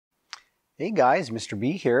Hey guys, Mr.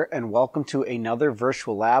 B here, and welcome to another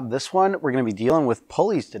virtual lab. This one, we're going to be dealing with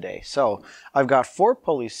pulleys today. So I've got 4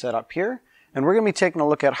 pulleys set up here, and we're going to be taking a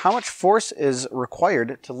look at how much force is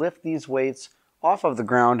required to lift these weights off of the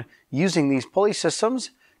ground using these pulley systems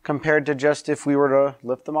compared to just if we were to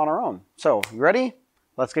lift them on our own. So, you ready?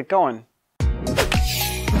 Let's get going.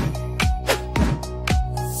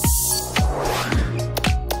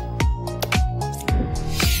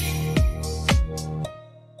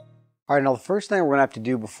 All right, now the first thing we're going to have to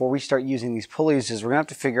do before we start using these pulleys is we're going to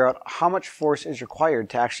have to figure out how much force is required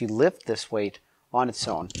to actually lift this weight on its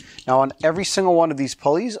own. Now on every single one of these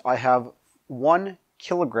pulleys, I have 1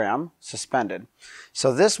 kilogram suspended.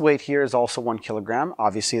 So this weight here is also 1 kilogram.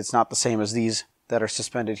 Obviously it's not the same as these that are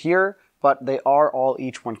suspended here, but they are all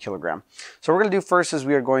each 1 kilogram. So what we're going to do first is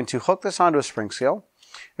we are going to hook this onto a spring scale,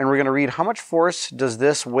 and we're going to read how much force does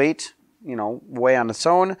this weight weigh on its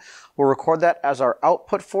own. We'll record that as our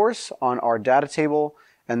output force on our data table,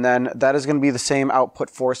 and then that is going to be the same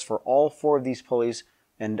output force for all 4 of these pulleys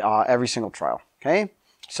and every single trial. Okay,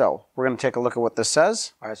 so we're going to take a look at what this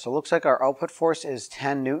says. All right, so it looks like our output force is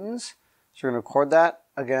 10 newtons. So we're going to record that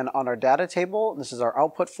again on our data table. This is our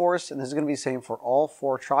output force, and this is going to be the same for all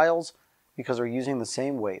 4 trials because we're using the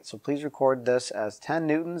same weight. So please record this as 10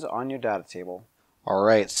 newtons on your data table. All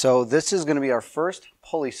right, so this is going to be our first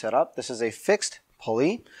pulley setup. This is a fixed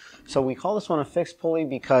pulley. So we call this one a fixed pulley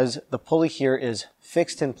because the pulley here is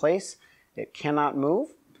fixed in place. It cannot move.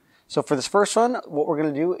 So for this first one, what we're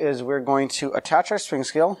going to do is we're going to attach our spring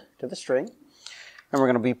scale to the string, and we're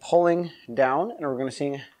going to be pulling down, and we're going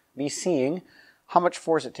to be seeing how much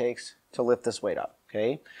force it takes to lift this weight up.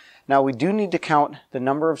 Okay. Now we do need to count the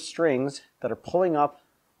number of strings that are pulling up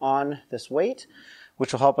on this weight,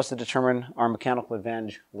 which will help us to determine our mechanical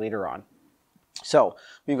advantage later on. So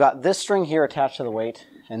we've got this string here attached to the weight,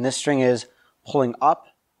 and this string is pulling up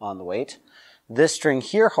on the weight. This string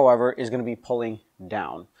here, however, is going to be pulling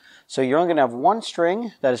down. So you're only going to have 1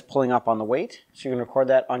 string that is pulling up on the weight. So you're going to record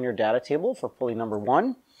that on your data table for pulley number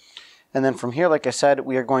 1. And then from here, like I said,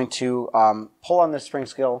 we are going to pull on this spring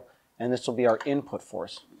scale, and this will be our input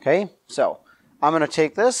force. Okay, so I'm going to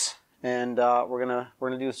take this, and we're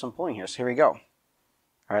gonna do some pulling here. So here we go.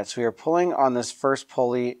 All right, so we are pulling on this first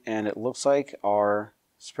pulley, and it looks like our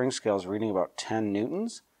spring scale is reading about 10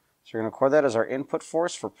 newtons. So we're going to record that as our input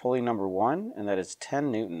force for pulley number 1, and that is 10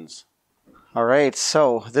 newtons. All right,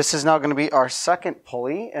 so this is now going to be our second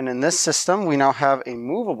pulley, and in this system, we now have a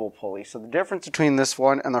movable pulley. So the difference between this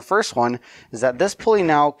one and the first one is that this pulley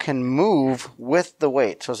now can move with the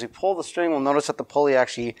weight. So as we pull the string, we'll notice that the pulley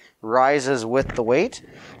actually rises with the weight.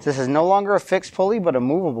 So this is no longer a fixed pulley, but a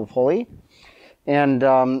movable pulley. And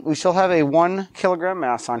we still have a 1 kilogram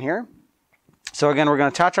mass on here. So again, we're going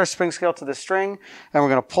to attach our spring scale to the string, and we're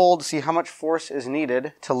going to pull to see how much force is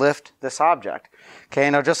needed to lift this object. Okay,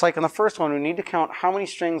 now just like in the first one, we need to count how many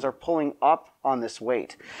strings are pulling up on this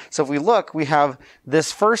weight. So if we look, we have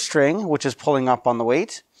this first string, which is pulling up on the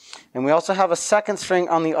weight, and we also have a second string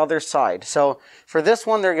on the other side. So for this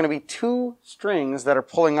one, there are going to be 2 strings that are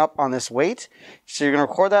pulling up on this weight. So you're going to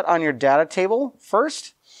record that on your data table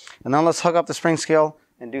first. And then let's hook up the spring scale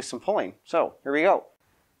and do some pulling. So here we go.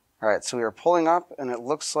 All right, so we are pulling up, and it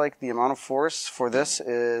looks like the amount of force for this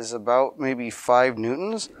is about maybe 5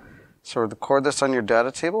 newtons. So record this on your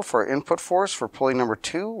data table for our input force for pulley number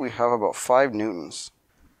 2. We have about 5 newtons.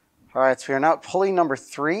 All right, so we are now at pulley number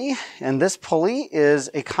 3, and this pulley is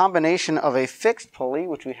a combination of a fixed pulley,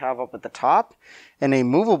 which we have up at the top, and a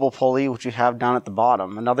movable pulley, which we have down at the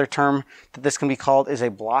bottom. Another term that this can be called is a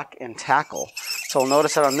block and tackle. So we'll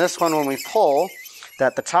notice that on this one, when we pull,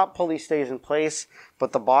 that the top pulley stays in place,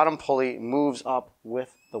 but the bottom pulley moves up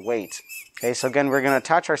with the weight. Okay, so again, we're going to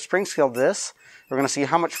attach our spring scale to this. We're going to see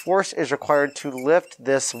how much force is required to lift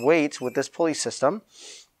this weight with this pulley system.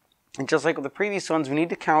 And just like with the previous ones, we need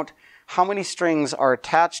to count how many strings are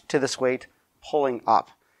attached to this weight pulling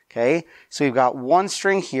up. Okay, so we've got 1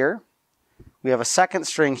 string here, we have a second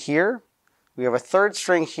string here, we have a third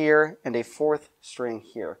string here, and a 4th string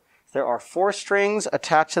here. There are 4 strings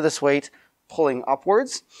attached to this weight pulling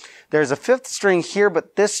upwards. There's a 5th string here,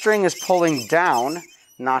 but this string is pulling down,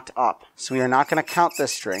 not up. So we are not going to count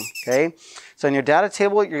this string. Okay, so in your data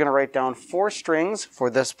table, you're going to write down 4 strings for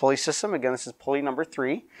this pulley system. Again, this is pulley number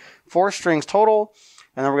 3. 4 strings total,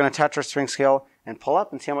 and then we're going to attach our spring scale and pull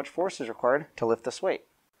up and see how much force is required to lift this weight.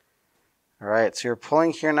 All right, so you're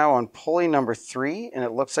pulling here now on pulley number 3, and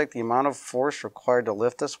it looks like the amount of force required to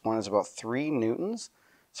lift this one is about 3 newtons.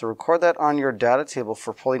 So record that on your data table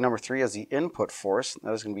for pulley number 3 as the input force.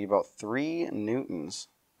 That is going to be about 3 newtons.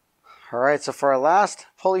 All right, so for our last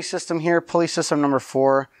pulley system here, pulley system number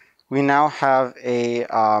 4, we now have a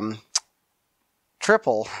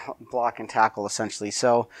triple block and tackle essentially.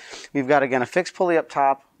 So we've got, again, a fixed pulley up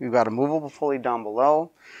top, we've got a movable pulley down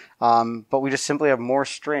below, but we just simply have more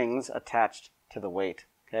strings attached to the weight.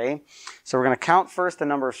 Okay, so we're going to count first the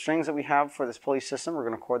number of strings that we have for this pulley system. We're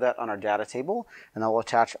going to record that on our data table, and then we'll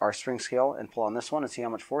attach our string scale and pull on this one and see how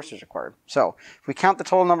much force is required. So if we count the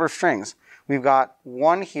total number of strings, we've got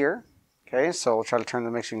 1 here. Okay, so we'll try to turn the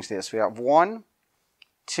make sure you can see this. We have 1,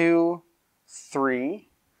 2, 3,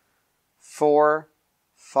 4,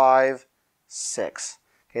 5, 6.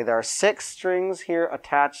 Okay, there are 6 strings here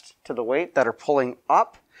attached to the weight that are pulling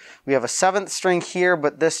up. We have a 7th string here,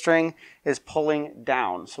 but this string is pulling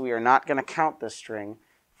down. So we are not going to count this string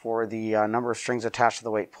for the number of strings attached to the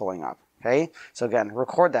weight pulling up. Okay, so again,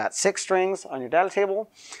 record that. 6 strings on your data table.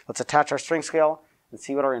 Let's attach our string scale and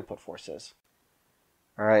see what our input force is.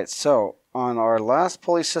 All right, so on our last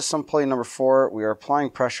pulley system, pulley number 4, we are applying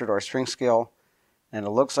pressure to our string scale, and it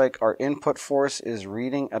looks like our input force is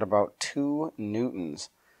reading at about 2 newtons.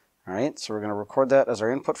 All right, so we're going to record that as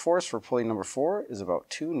our input force for pulley number 4 is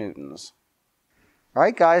about 2 newtons. All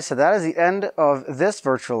right, guys, so that is the end of this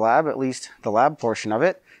virtual lab, at least the lab portion of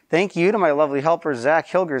it. Thank you to my lovely helper, Zach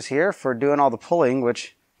Hilgers here, for doing all the pulling,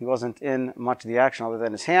 which he wasn't in much of the action other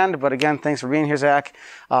than his hand. But again, thanks for being here, Zach.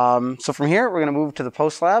 So from here, we're going to move to the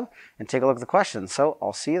post lab and take a look at the questions. So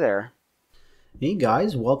I'll see you there. Hey,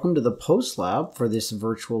 guys, welcome to the post lab for this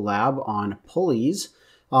virtual lab on pulleys.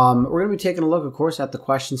 We're going to be taking a look, of course, at the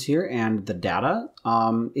questions here and the data.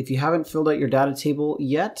 If you haven't filled out your data table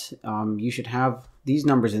yet, you should have these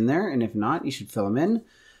numbers in there, and if not, you should fill them in.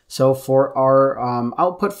 So for our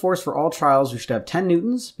output force for all trials, we should have 10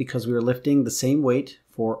 newtons because we were lifting the same weight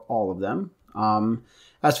for all of them.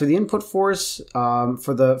 As for the input force,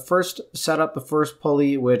 for the first setup, the first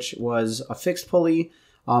pulley, which was a fixed pulley,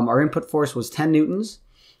 our input force was 10 newtons.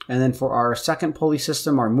 And then for our second pulley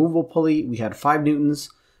system, our movable pulley, we had 5 newtons.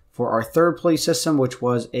 For our third pulley system, which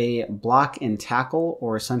was a block and tackle,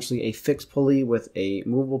 or essentially a fixed pulley with a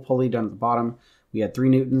movable pulley down at the bottom, we had 3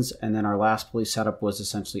 newtons. And then our last pulley setup was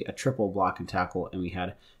essentially a triple block and tackle, and we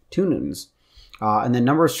had 2 newtons. And then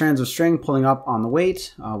number of strands of string pulling up on the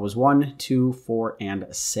weight was 1, 2, 4, and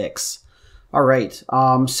 6. All right,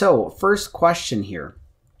 so first question here.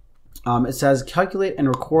 It says, calculate and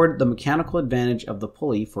record the mechanical advantage of the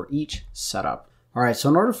pulley for each setup. All right, so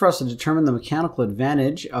in order for us to determine the mechanical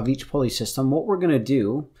advantage of each pulley system, what we're going to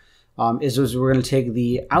do is we're going to take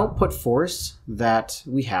the output force that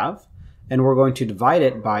we have, and we're going to divide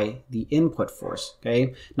it by the input force,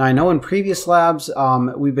 okay? Now, I know in previous labs,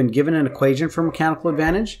 we've been given an equation for mechanical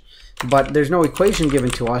advantage, but there's no equation given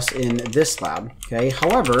to us in this lab, okay?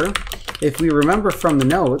 However, if we remember from the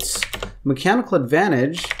notes, mechanical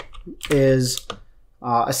advantage is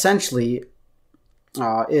essentially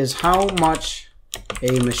is how much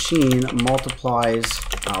a machine multiplies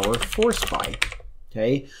our force by,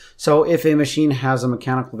 okay? So if a machine has a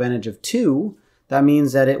mechanical advantage of 2, that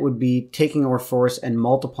means that it would be taking our force and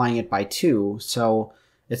multiplying it by 2. So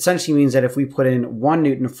it essentially means that if we put in 1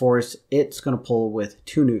 newton of force, it's going to pull with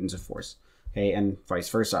 2 newtons of force, okay, and vice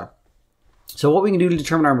versa. So what we can do to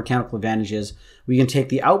determine our mechanical advantage is we can take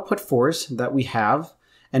the output force that we have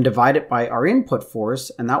and divide it by our input force,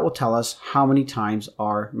 and that will tell us how many times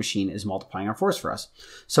our machine is multiplying our force for us.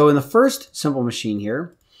 So in the first simple machine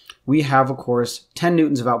here, we have, of course, 10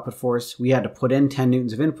 newtons of output force. We had to put in 10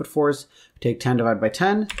 newtons of input force. Take 10 divided by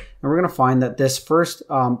 10, and we're going to find that this first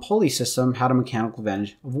pulley system had a mechanical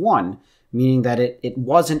advantage of 1, meaning that it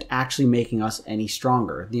wasn't actually making us any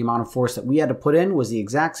stronger. The amount of force that we had to put in was the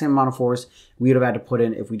exact same amount of force we would have had to put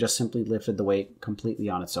in if we just simply lifted the weight completely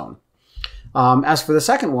on its own. As for the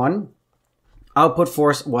second one, output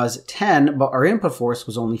force was 10, but our input force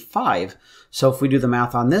was only 5. So if we do the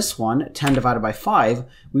math on this one, 10 divided by 5,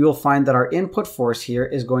 we will find that our input force here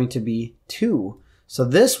is going to be 2. So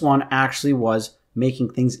this one actually was making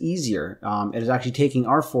things easier. It is actually taking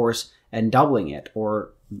our force and doubling it,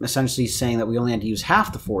 or essentially saying that we only had to use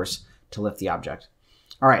half the force to lift the object.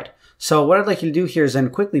 All right, so what I'd like you to do here is then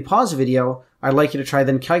quickly pause the video. I'd like you to try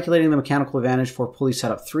then calculating the mechanical advantage for pulley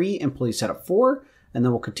setup 3 and pulley setup 4, and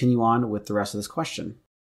then we'll continue on with the rest of this question.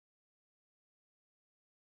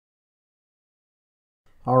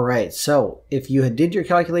 All right, so if you did your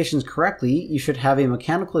calculations correctly, you should have a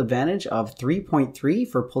mechanical advantage of 3.3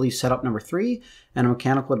 for pulley setup number 3 and a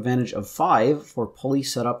mechanical advantage of 5 for pulley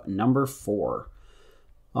setup number 4.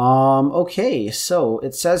 Okay, so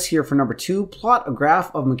it says here for number 2, plot a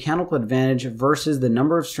graph of mechanical advantage versus the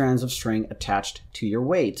number of strands of string attached to your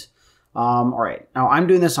weight. All right, now I'm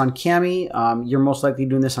doing this on Cami. You're most likely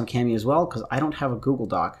doing this on Cami as well because I don't have a Google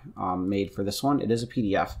Doc made for this one. It is a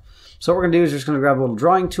PDF. So what we're going to do is we're just going to grab a little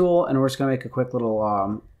drawing tool and we're just going to make a quick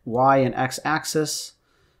little Y and X axis.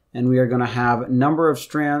 And we are going to have number of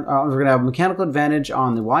strands. We're going to have mechanical advantage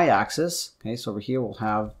on the Y axis. Okay, so over here we'll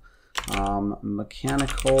have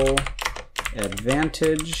mechanical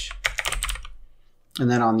advantage.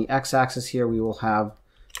 And then on the X axis here we will have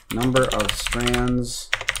number of strands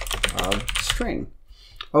of string.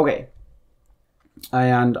 Okay,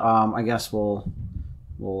 and I guess we'll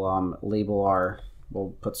label we'll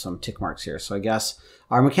put some tick marks here. So I guess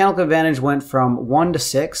our mechanical advantage went from 1 to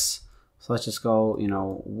 6. So let's just go,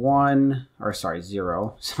 0.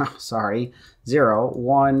 Sorry, 0,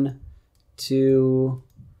 1, 2,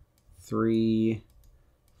 3,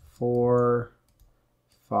 4,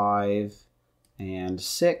 5, and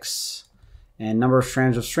 6. And number of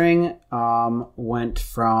strands of string went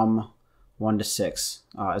from 1 to 6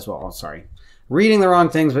 as well. Oh, sorry. Reading the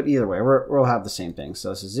wrong things, but either way, we'll have the same thing. So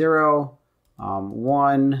this is 0,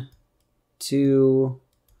 1, 2,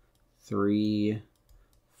 3,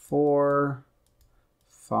 4,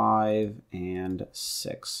 5, and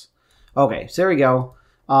 6. Okay, so there we go.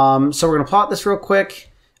 So we're going to plot this real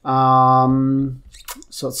quick.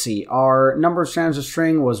 So let's see. Our number of strands of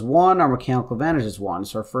string was 1. Our mechanical advantage is 1.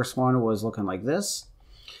 So our first one was looking like this.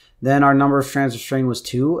 Then our number of strands of string was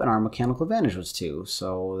 2, and our mechanical advantage was 2.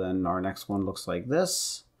 So then our next one looks like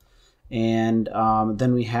this. And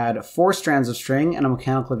then we had 4 strands of string and a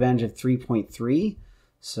mechanical advantage of 3.3.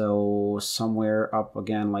 So somewhere up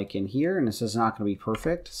again like in here, and this is not going to be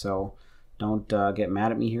perfect, so don't get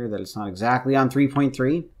mad at me here that it's not exactly on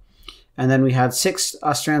 3.3. And then we had 6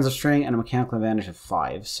 strands of string and a mechanical advantage of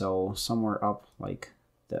 5, so somewhere up like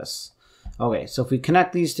this. Okay, so if we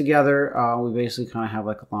connect these together, we basically kind of have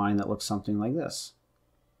like a line that looks something like this.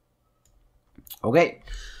 Okay,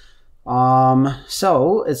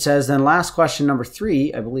 so it says then last question number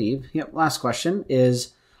 3, I believe. Yep, last question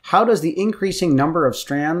is, how does the increasing number of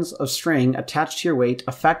strands of string attached to your weight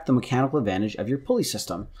affect the mechanical advantage of your pulley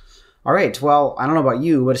system? All right, well, I don't know about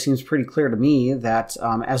you, but it seems pretty clear to me that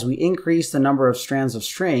as we increase the number of strands of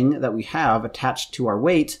string that we have attached to our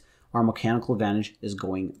weight, our mechanical advantage is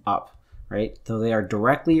going up, right? So they are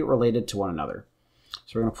directly related to one another.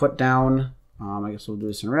 So we're going to put down, I guess we'll do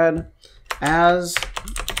this in red, as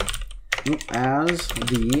the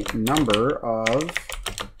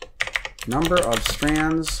number of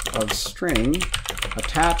strands of string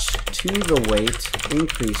attached to the weight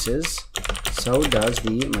increases, so does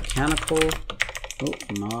the mechanical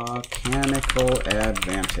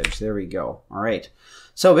advantage. There we go. All right.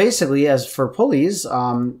 So basically, as for pulleys,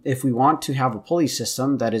 if we want to have a pulley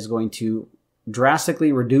system that is going to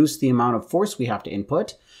drastically reduce the amount of force we have to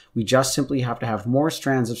input, we just simply have to have more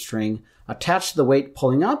strands of string attached to the weight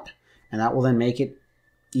pulling up, and that will then make it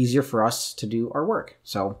easier for us to do our work.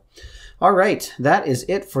 So, all right, that is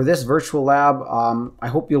it for this virtual lab. I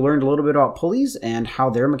hope you learned a little bit about pulleys and how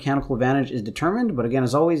their mechanical advantage is determined. But again,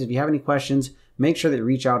 as always, if you have any questions, make sure that you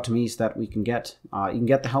reach out to me so that we can get you can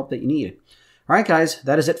get the help that you need. All right, guys,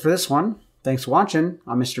 that is it for this one. Thanks for watching.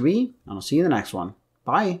 I'm Mr. B, and I'll see you in the next one.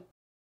 Bye.